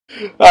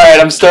Alright,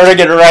 I'm starting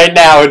it right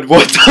now, and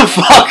what the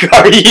fuck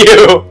are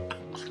you?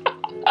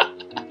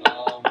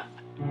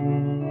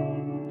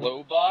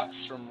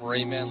 Lowbox from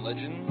Rayman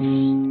Legends.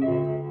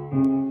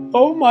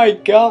 Oh my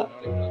god.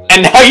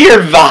 And now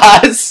you're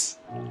Vaz?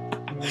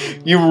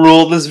 You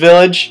rule this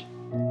village?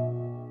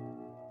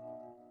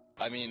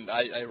 I mean,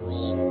 I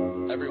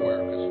rule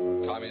everywhere,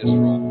 because communists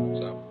rule,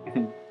 so.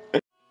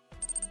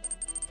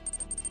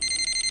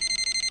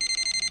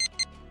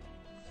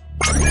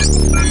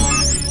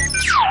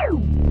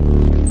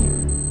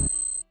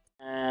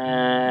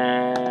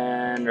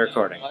 And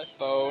recording. My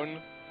phone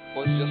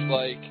was just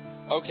like,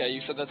 okay,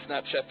 you said that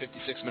Snapchat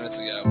 56 minutes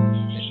ago.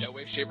 In no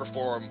way, shape, or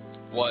form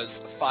was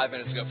 5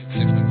 minutes ago, 56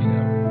 minutes ago.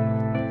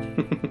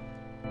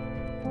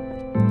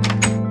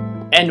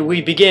 And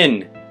we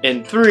begin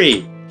in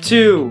 3,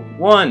 2,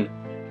 1.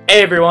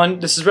 Hey everyone,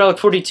 this is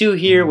relliK42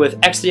 here with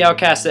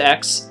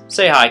XTheOutCastedX.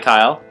 Say hi,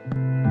 Kyle.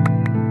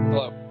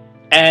 Hello.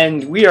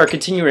 And we are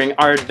continuing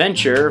our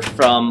adventure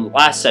from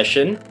last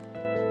session,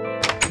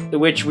 in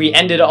which we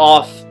ended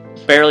off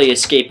barely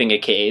escaping a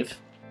cave.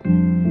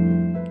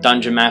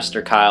 Dungeon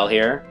Master Kyle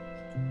here.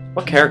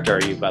 What character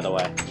are you, by the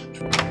way?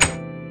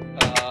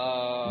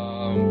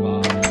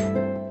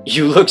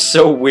 You look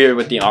so weird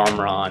with the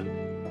armor on. You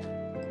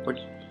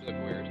look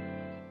weird.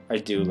 I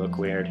do look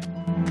weird.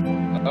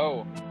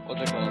 Oh,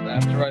 what's it called?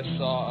 After I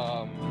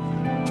saw,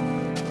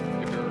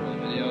 your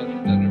videos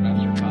of Dungeon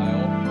Master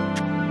Kyle,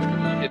 there was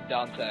this kid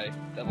Dante,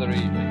 that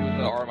literally, he was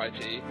at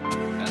RMIT,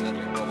 and that's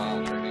like 4 mile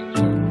training,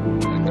 so,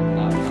 like,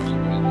 not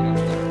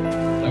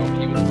so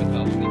he was with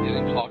us, and he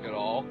didn't talk at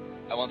all.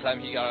 At one time,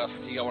 he got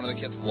one of the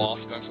kids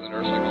lost going to the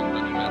nurse, like, on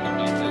Dungeon Master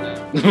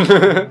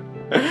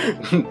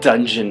Dante.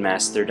 Dungeon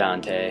Master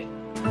Dante. I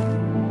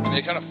mean,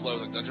 it kind of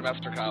flows, like, Dungeon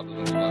Master Kyle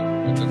doesn't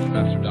flow, like Dungeon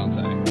Master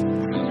Dante.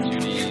 Those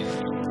 2Ds.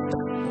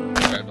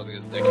 Sorry, but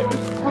his dick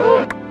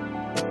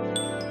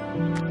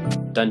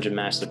in. Dungeon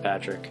Master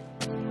Patrick.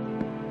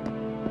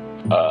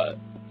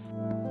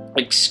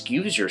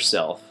 Excuse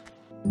yourself.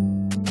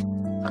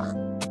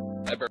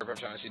 I burp every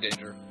time I see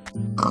danger.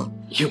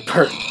 You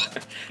burp.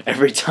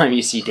 Every time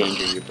you see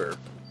danger, you burp.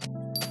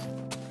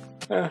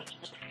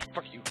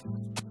 Fuck you.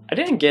 I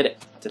didn't get it.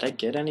 Did I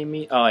get any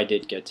meat? Oh, I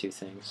did get 2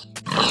 things.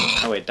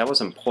 Oh wait, that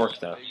wasn't pork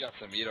though. You got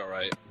some meat,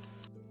 alright.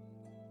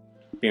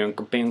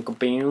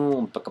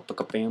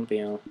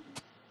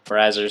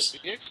 Brazzers. You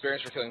get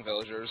experience for killing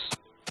villagers.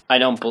 I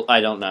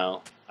don't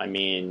know. I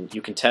mean,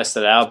 you can test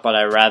it out, but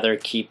I'd rather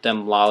keep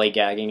them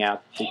lollygagging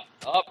out.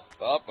 Up,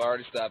 I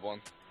already stabbed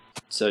one.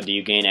 So do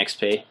you gain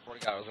XP? 40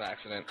 guy was an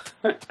accident.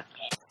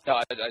 No,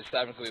 I stabbed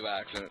him completely by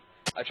accident.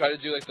 I tried to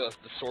do like the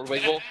sword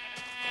wiggle.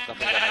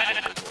 Nothing like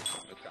that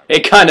sword wiggle.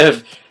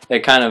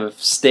 It kind of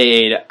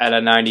stayed at a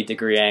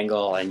 90-degree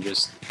angle and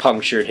just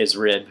punctured his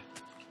rib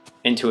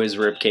into his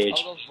rib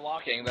cage. I was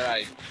blocking, then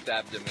I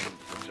stabbed him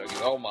and showed you.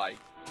 Oh my!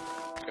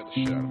 Scared the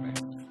shit out of me.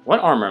 What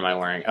armor am I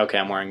wearing? Okay,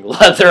 I'm wearing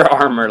leather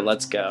armor.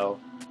 Let's go.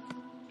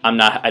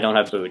 I don't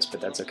have boots,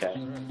 but that's okay.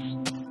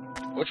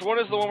 Which one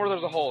is the one where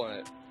there's a hole in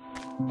it?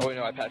 Oh wait,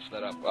 no, I patched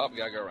that up. Oh, we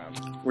gotta go around.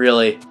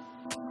 Really?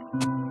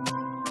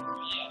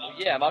 Well,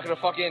 yeah, I'm not gonna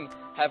fucking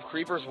have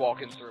creepers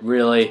walking through.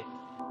 Really?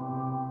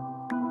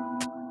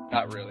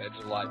 Not really, I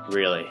just lied.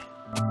 Really?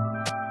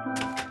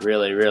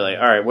 Really?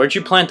 Alright, where'd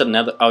you plant the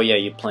nether? Oh yeah,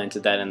 you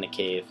planted that in the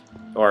cave.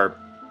 Or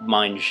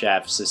mine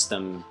shaft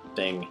system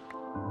thing.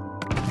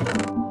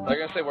 I was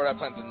gonna say where I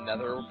plant the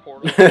nether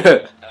portal,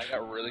 and I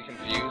got really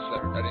confused.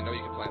 I didn't know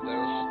you could plant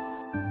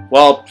those.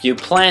 Well, you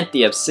plant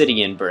the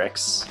obsidian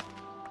bricks,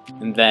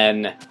 and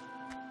then...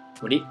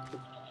 What do you...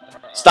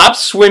 Stop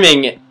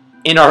swimming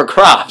in our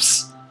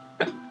crops!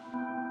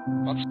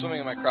 I'm swimming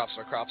in my crops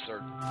are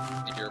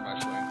near my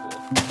swimming pool.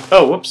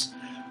 Oh, whoops.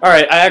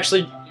 Alright, I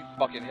actually... You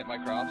fucking hit my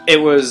crops? It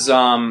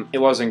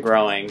wasn't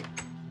growing.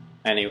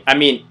 Anyway, I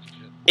mean...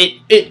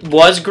 It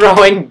was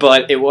growing,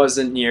 but it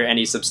wasn't near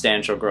any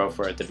substantial growth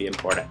for it to be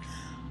important.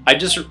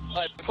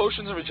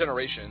 Potions of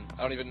regeneration.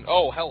 I don't even...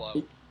 Oh,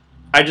 hello.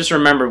 I just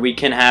remember we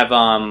can have,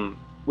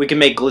 we can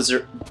make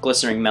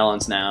glistering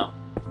melons now.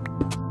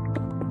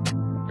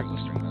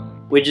 Glistering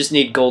melon. We just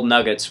need gold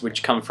nuggets,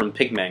 which come from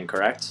pigmen,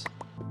 correct?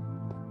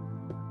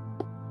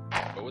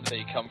 But would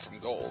they come from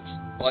gold?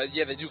 Well,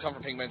 yeah, they do come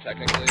from pigmen,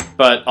 technically.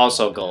 But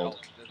also gold.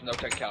 There's no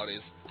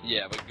technicalities.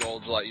 Yeah, but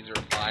gold's a lot easier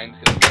to find.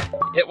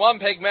 Hit one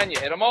pigman, you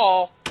hit them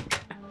all.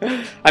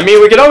 I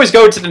mean, we could always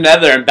go to the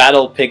nether and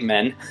battle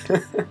pigmen.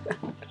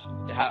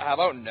 How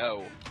about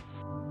no?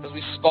 Because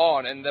we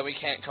spawn and then we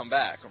can't come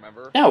back,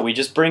 remember? No, we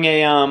just bring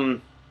a,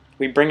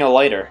 we bring a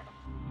lighter.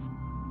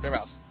 Fair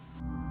mouth.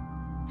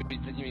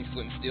 You mean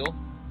flint and steel?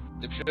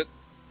 Dipshit?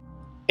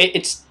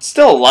 It's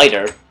still a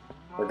lighter,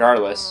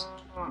 regardless.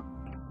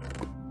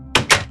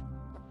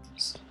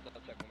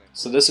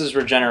 So this is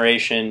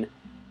regeneration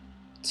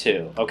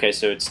 2. Okay,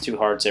 so it's 2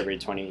 hearts every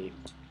 20...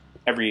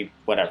 Every...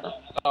 whatever.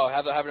 Oh,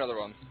 have another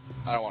one.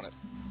 I don't want it.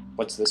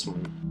 What's this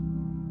one?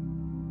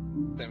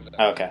 Same as that.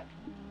 Okay.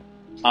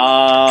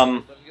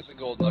 Let's get the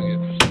gold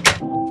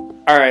nuggets.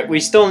 Alright, we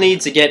still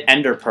need to get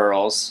ender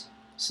pearls.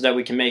 so that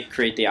we can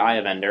create the Eye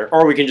of Ender,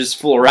 or we can just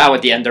fool around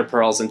with the Ender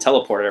Pearls and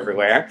teleport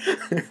everywhere.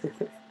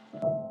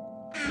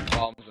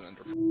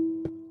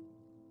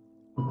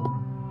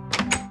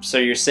 So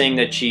you're saying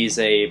that she's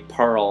a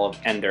Pearl of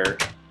Ender?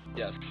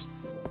 Yes.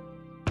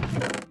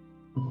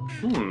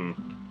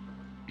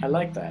 I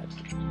like that.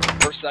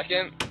 For a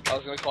second, I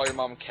was gonna call your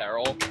mom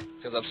Carol,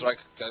 because that's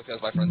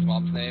my friend's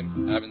mom's name,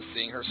 and I've been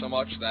seeing her so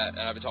much and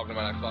I've been talking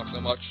about Xbox so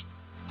much,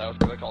 that I was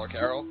gonna call her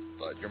Carol,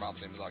 but your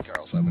mom's name is not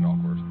Carol, so I've been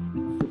awkward.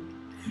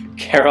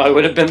 Carol, I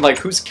would have been like,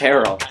 who's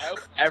Carol? I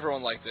hope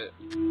everyone liked it.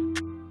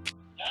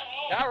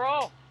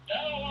 Carol!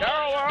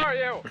 Carol, where are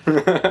you?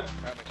 That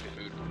makes me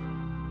food.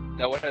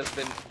 No one has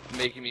been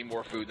making me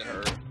more food than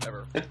her,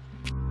 ever.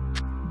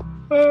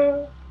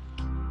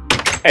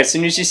 As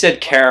soon as you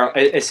said Carol,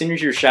 as soon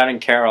as you were shouting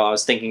Carol, I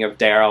was thinking of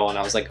Daryl, and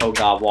I was like, oh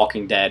god,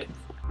 Walking Dead.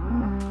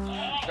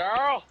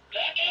 Carol!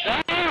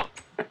 Carol!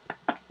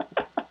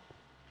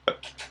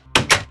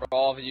 For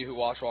all of you who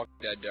watch Walking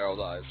Dead, Daryl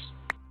dies.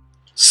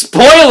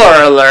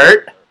 Spoiler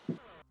alert!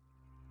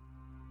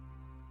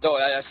 No,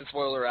 I said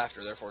spoiler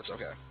after, therefore it's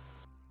okay.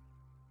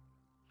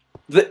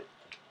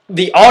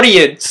 The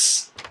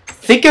audience!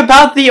 Think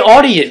about the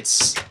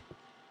audience!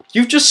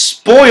 You've just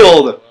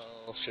spoiled!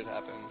 Well, shit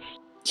happens.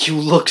 You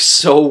look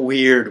so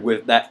weird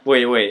with that.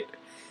 Wait.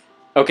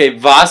 Okay,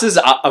 Vaz's.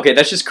 Okay,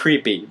 that's just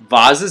creepy.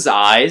 Vaz's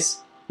eyes.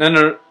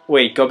 No.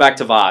 Wait, go back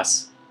to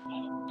Vaz.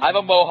 I have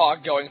a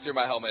mohawk going through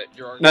my helmet.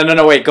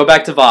 No. Wait, go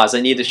back to Vaz.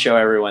 I need to show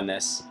everyone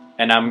this,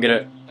 and I'm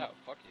gonna. No,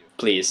 fuck you.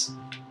 Please.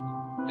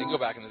 Then go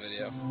back in the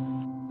video.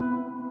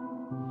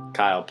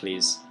 Kyle,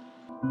 please.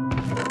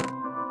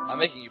 I'm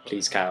making you.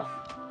 Please, Kyle.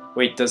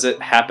 Wait, does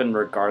it happen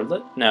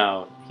regardless?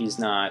 No, he's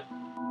not.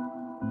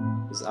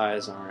 His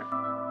eyes aren't.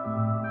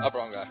 Oh,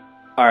 wrong guy.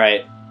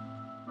 Alright.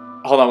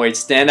 Hold on, wait,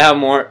 stand out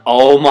more.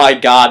 Oh my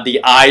god,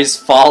 the eyes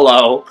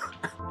follow.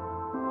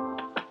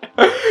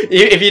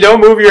 If you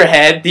don't move your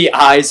head, the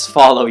eyes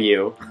follow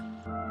you.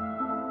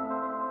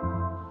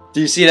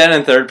 Do you see that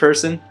in third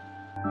person?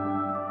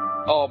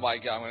 Oh my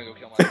god, I'm gonna go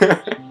kill myself.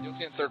 You'll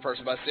see it in third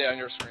person, but I see it on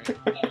your screen.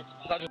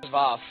 It's not just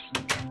Voss.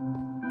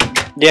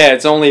 Yeah,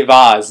 it's only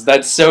Vaz.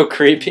 That's so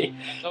creepy.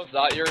 No, it's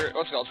not.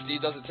 What's it called?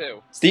 Steve does it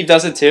too. Steve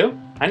does it too?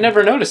 I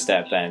never noticed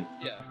that then.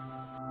 Yeah.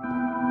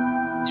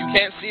 You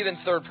can't see it in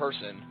third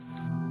person.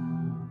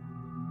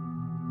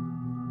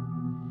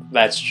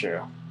 That's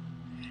true.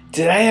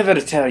 Did I ever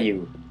tell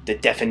you the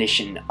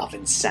definition of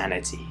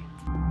insanity?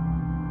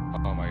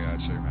 Oh my god,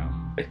 shut your mouth.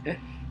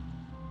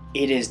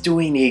 It is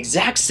doing the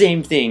exact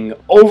same thing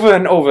over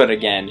and over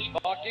again.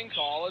 Fucking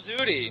Call of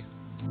Duty.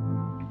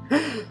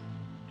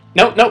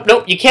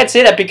 Nope, you can't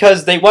say that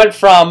because they went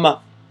from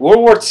World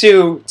War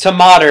II to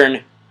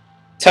modern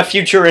to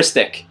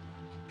futuristic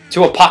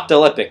to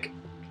apocalyptic.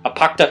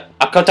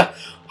 Yeah,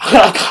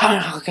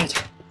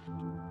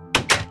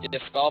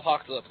 spell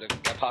apocalyptic.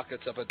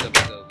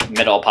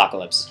 Middle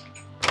apocalypse.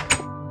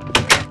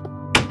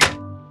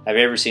 Have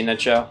you ever seen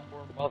that show?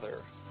 Poor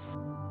mother.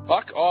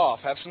 Fuck off,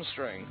 have some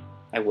string.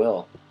 I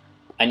will.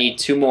 I need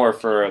 2 more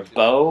for a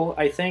bow,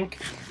 I think,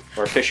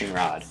 or a fishing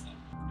rod.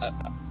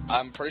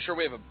 I'm pretty sure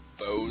we have a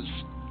bows.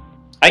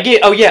 I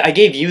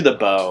gave you the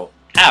bow.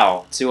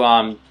 Ow,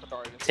 to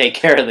take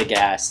care of the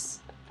gas.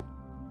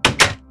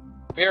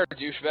 Here,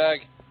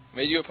 douchebag.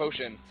 Made you a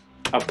potion.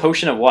 A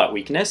potion of what?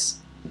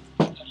 Weakness?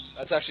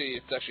 It's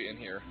actually in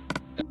here.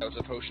 It's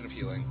a potion of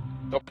healing.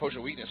 No, potion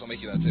of weakness. I'll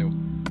make you that too.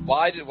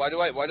 Why did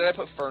I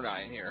put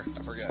Ferni in here?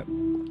 I forget.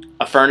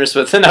 A furnace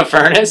within a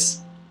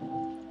furnace?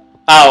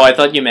 Oh, I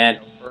thought you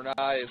meant.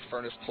 Ferni is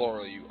furnace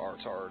plural. You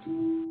artard.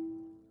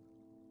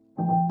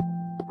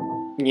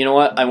 You know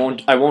what? I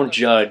won't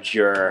judge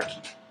your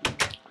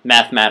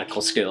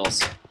mathematical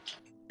skills.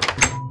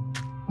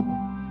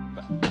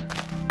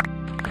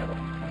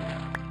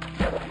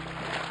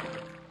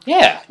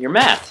 Yeah, your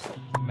math.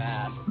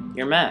 Math.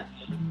 Your math.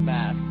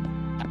 Math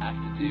has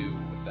to do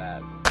with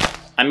that.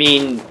 I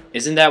mean,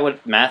 isn't that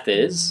what math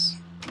is?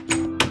 Shut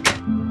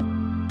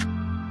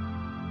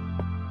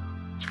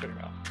your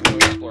mouth. I'm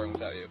exploring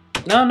without you.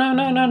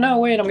 No,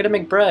 wait, I'm gonna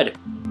make bread. I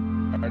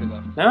already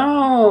left.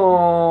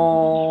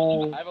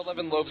 No! I have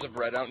 11 loaves of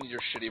bread. I don't need your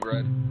shitty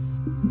bread.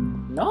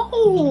 No!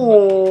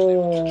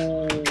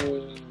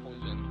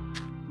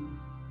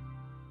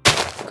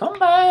 Come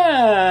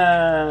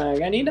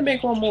back! I need to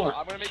make one more.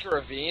 I'm gonna make a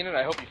ravine, and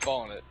I hope you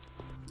fall in it.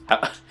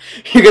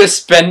 You're gonna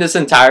spend this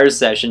entire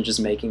session just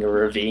making a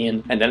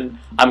ravine, and then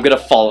I'm gonna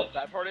fall.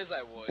 That part is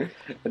I would.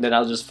 And then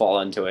I'll just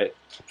fall into it.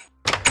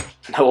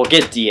 No, we'll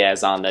get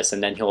Diaz on this,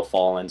 and then he'll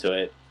fall into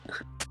it.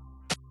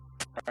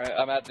 Alright,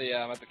 I'm at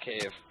the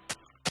cave.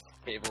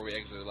 Cave where we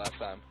exited last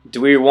time.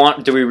 Do we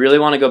really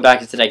want to go back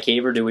into that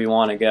cave, or do we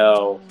want to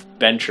go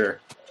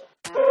venture?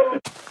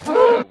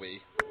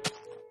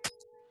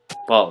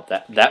 Well,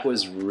 that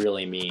was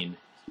really mean.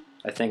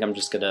 I think I'm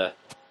just gonna.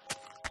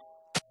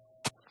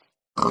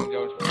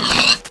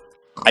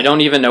 I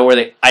don't even know where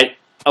they.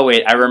 Oh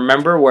wait, I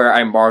remember where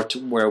I marked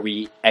where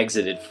we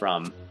exited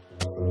from.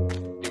 See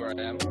where I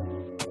am?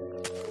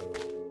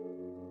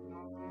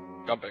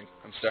 Jumping.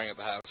 I'm staring at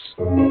the house.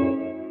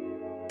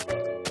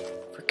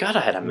 For forgot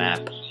I had a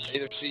map.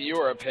 Either see you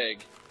or a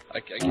pig.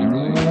 I can't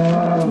really...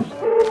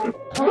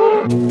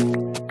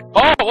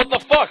 Oh, what the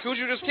fuck? Who'd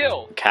you just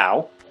kill?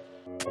 Cow.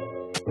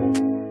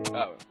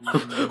 Oh.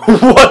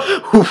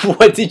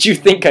 What did you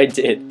think I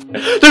did?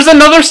 There's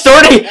another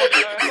starting...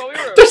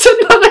 There's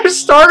another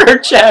starter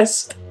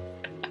chest!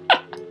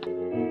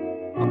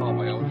 Oh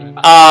my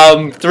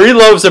god. 3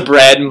 loaves of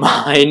bread,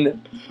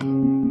 mine.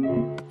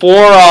 4,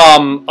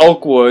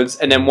 oak woods,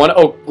 and then 1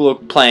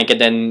 oak plank, and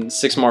then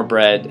 6 more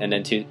bread, and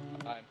then 2...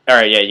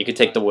 Alright, yeah, you can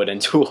take the wooden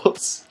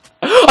tools.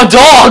 A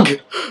dog!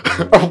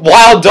 A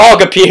wild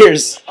dog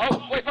appears!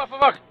 Oh, wait,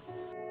 fuck!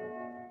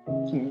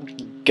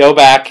 Go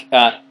back,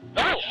 Oh!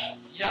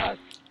 Yes!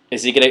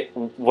 Is he gonna...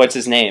 What's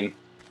his name?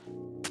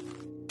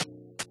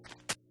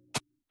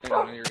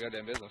 None of your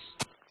goddamn business.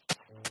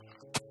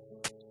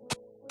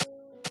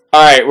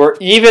 Alright, we're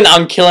even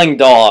on killing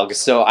dogs,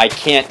 so I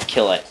can't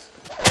kill it.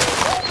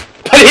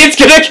 But it's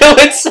gonna kill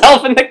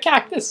itself in the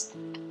cactus!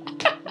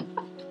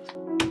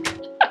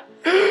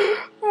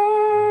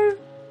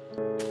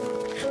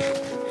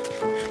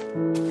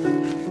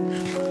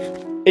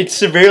 It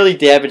severely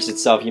damaged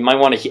itself. You might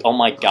want to... Oh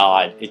my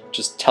god, it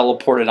just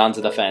teleported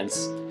onto the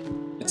fence.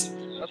 It's...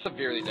 That's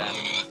severely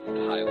damaged.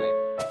 Highly.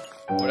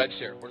 What did I just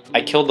hear?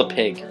 I killed the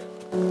pig.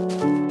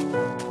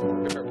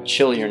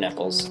 Chill your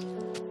nipples.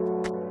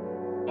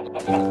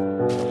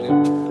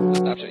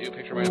 Snapchat you a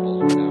picture of my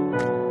nipples right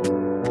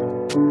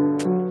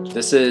now.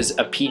 This is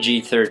a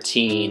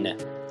PG-13.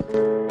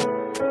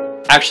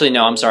 Actually,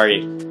 no, I'm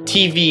sorry.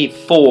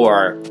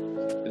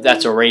 TV4.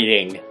 That's a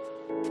rating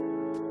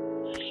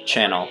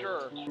channel. Sure.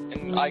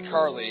 In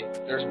iCarly,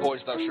 there's boys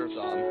without shirts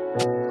on.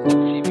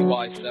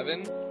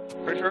 TVY7,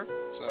 pretty sure.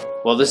 So.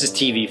 Well, this is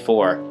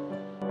TV4.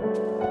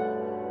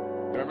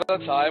 Remember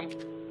that time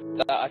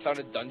that I found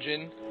a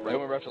dungeon right when we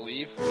were about to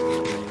leave?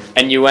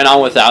 And you went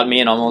on without me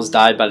and almost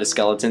died by the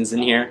skeletons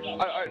in here?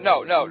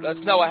 No,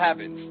 that's not what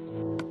happened.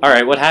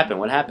 Alright, what happened?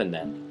 What happened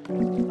then?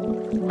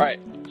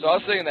 Alright, so I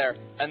was sitting there,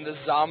 and the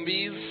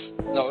zombies...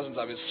 No, it wasn't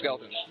zombies,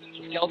 skeletons.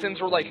 The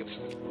skeletons were, like,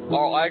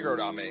 all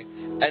aggroed on me.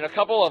 And a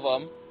couple of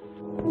them,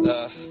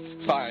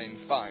 fine,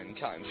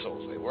 kind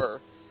souls they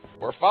were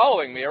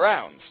following me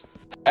around.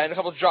 And a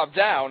couple dropped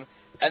down,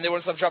 and they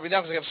wouldn't stop dropping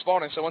down because they kept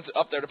spawning, so I went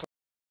up there to put